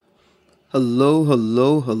Hello,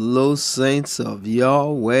 hello, hello, saints of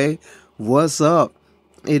Yahweh. What's up?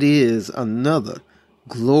 It is another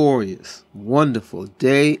glorious, wonderful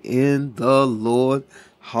day in the Lord.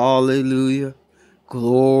 Hallelujah.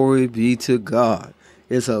 Glory be to God.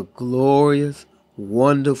 It's a glorious,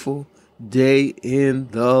 wonderful day in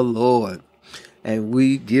the Lord. And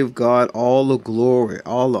we give God all the glory,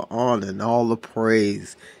 all the honor, and all the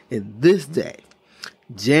praise in this day,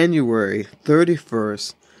 January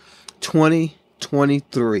 31st,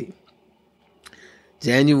 2023.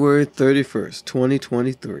 January 31st,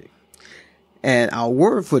 2023. And our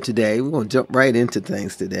word for today, we're going to jump right into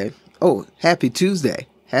things today. Oh, happy Tuesday.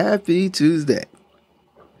 Happy Tuesday.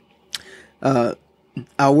 Our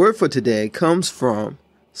word for today comes from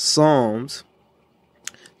Psalms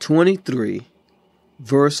 23,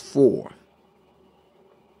 verse 4.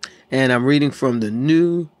 And I'm reading from the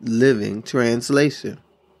New Living Translation.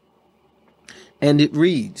 And it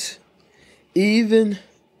reads, "Even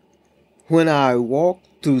when I walk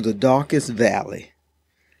through the darkest valley,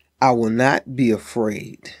 I will not be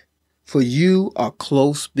afraid, for you are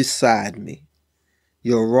close beside me.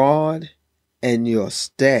 Your rod and your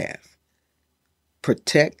staff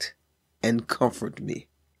protect and comfort me."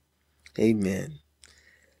 Amen.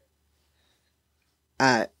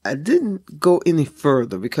 I didn't go any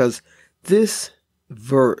further because this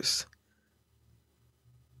verse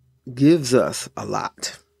gives us a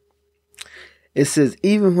lot. It says,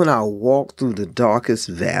 even when I walk through the darkest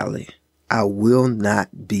valley, I will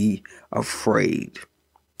not be afraid,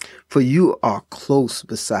 for you are close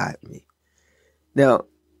beside me. Now,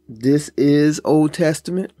 this is Old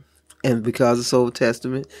Testament, and because it's Old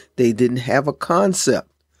Testament, they didn't have a concept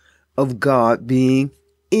of God being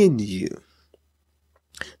in you.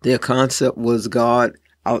 Their concept was God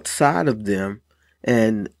outside of them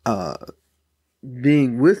and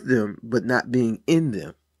being with them, but not being in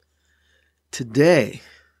them. Today,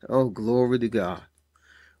 oh, glory to God,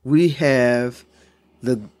 we have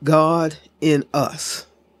the God in us.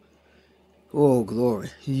 Oh,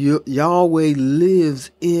 glory. Yahweh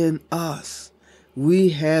lives in us. We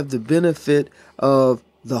have the benefit of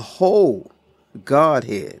the whole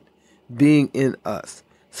Godhead being in us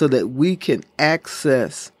so that we can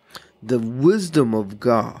access the wisdom of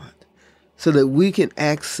God, so that we can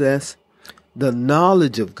access the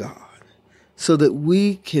knowledge of God, so that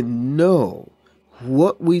we can know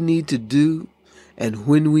what we need to do and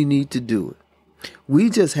when we need to do it. We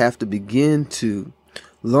just have to begin to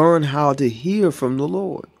learn how to hear from the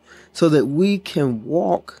Lord so that we can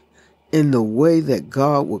walk in the way that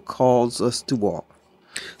God would cause us to walk,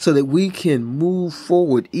 so that we can move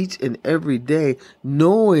forward each and every day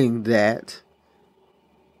knowing that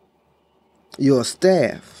your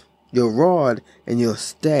staff, your rod and your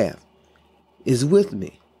staff is with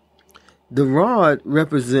me. The rod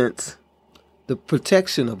represents the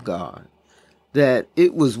protection of God, that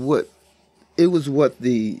it was what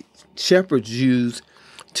the shepherds used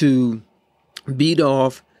to beat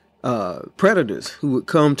off predators who would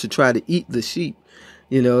come to try to eat the sheep,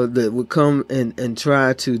 that would come and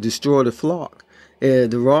try to destroy the flock.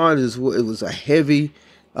 The rod it was a heavy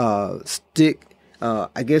stick.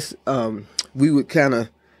 I guess we would kind of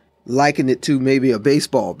liken it to maybe a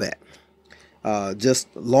baseball bat. Just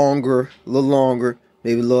longer, a little longer,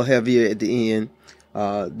 maybe a little heavier at the end.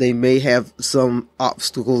 They may have some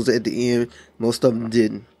obstacles at the end. Most of them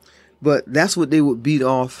didn't. But that's what they would beat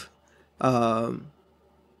off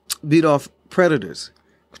predators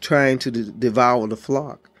trying to devour the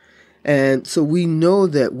flock. And so we know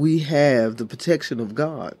that we have the protection of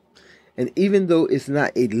God. And even though it's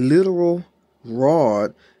not a literal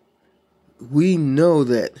rod, we know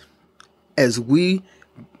that as we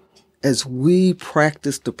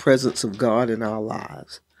practice the presence of God in our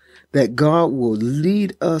lives, that God will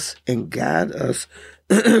lead us and guide us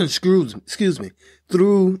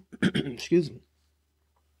through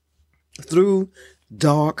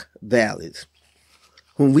dark valleys.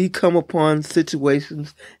 When we come upon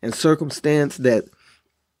situations and circumstances that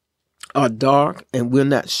are dark and we're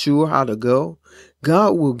not sure how to go,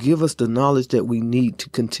 God will give us the knowledge that we need to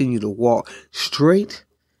continue to walk straight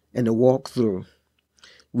and to walk through.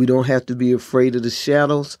 We don't have to be afraid of the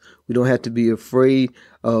shadows. We don't have to be afraid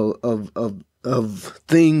of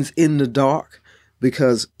things in the dark,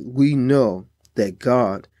 because we know that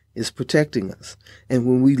God is protecting us. And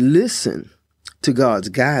when we listen to God's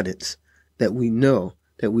guidance, that we know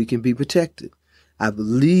that we can be protected. I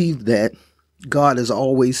believe that God is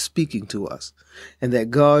always speaking to us, and that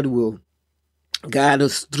God will guide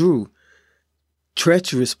us through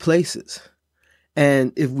treacherous places.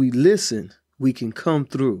 And if we listen, we can come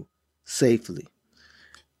through safely.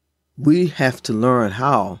 We have to learn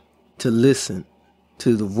how to listen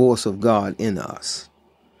to the voice of God in us.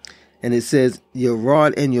 And it says, your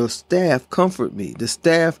rod and your staff comfort me. The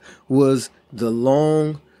staff was the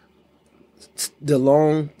long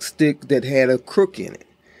stick that had a crook in it.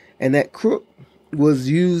 And that crook was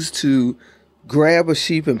used to grab a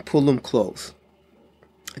sheep and pull them close,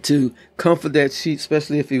 to comfort that sheep,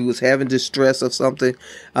 especially if he was having distress of something,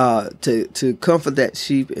 to comfort that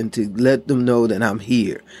sheep and to let them know that I'm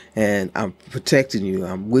here and I'm protecting you,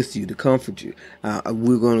 I'm with you to comfort you.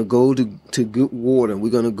 We're going to go to good water.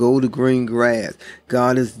 We're going to go to green grass.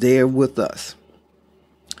 God is there with us.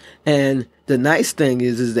 And the nice thing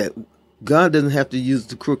is that God doesn't have to use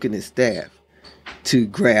the crook in his staff to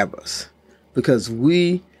grab us, because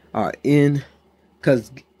we are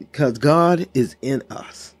because God is in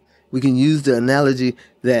us. We can use the analogy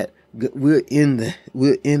that we're in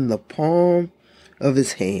the palm of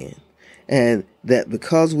his hand, and that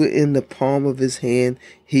because we're in the palm of his hand,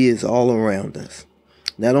 he is all around us.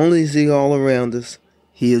 Not only is he all around us,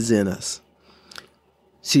 he is in us.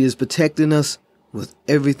 She is protecting us with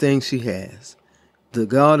everything she has. The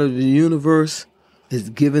God of the universe is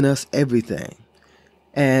giving us everything.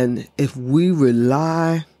 And if we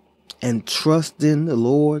rely and trust in the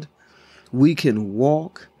Lord, we can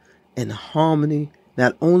walk in harmony,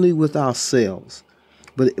 not only with ourselves,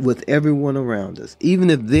 but with everyone around us, even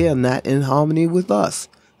if they're not in harmony with us.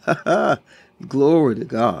 Glory to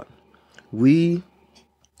God. We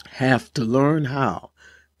have to learn how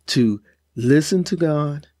to listen to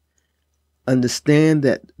God, understand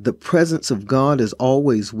that the presence of God is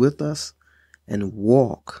always with us, and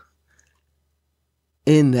walk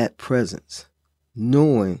in that presence,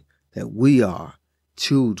 knowing that we are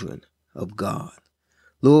children of God.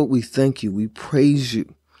 Lord, we thank you. We praise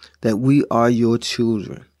you that we are your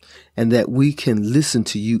children and that we can listen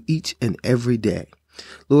to you each and every day.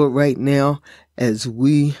 Lord, right now, as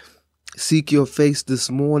we seek your face this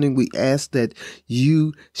morning, we ask that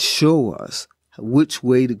you show us which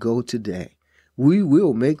way to go today. We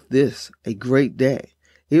will make this a great day.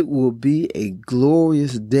 It will be a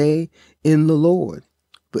glorious day in the Lord.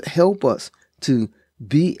 But help us to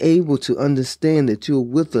be able to understand that you're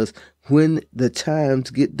with us when the times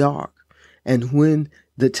get dark and when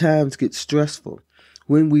the times get stressful,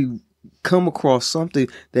 when we come across something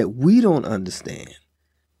that we don't understand.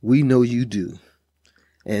 We know you do.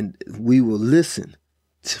 And we will listen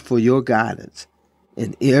for your guidance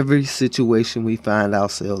in every situation we find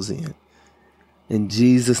ourselves in. In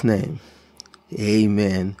Jesus' name,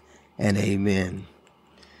 amen and amen.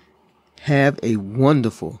 Have a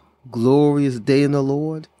wonderful, glorious day in the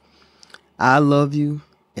Lord. I love you,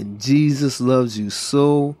 and Jesus loves you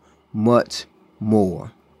so much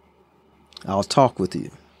more. I'll talk with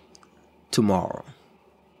you tomorrow.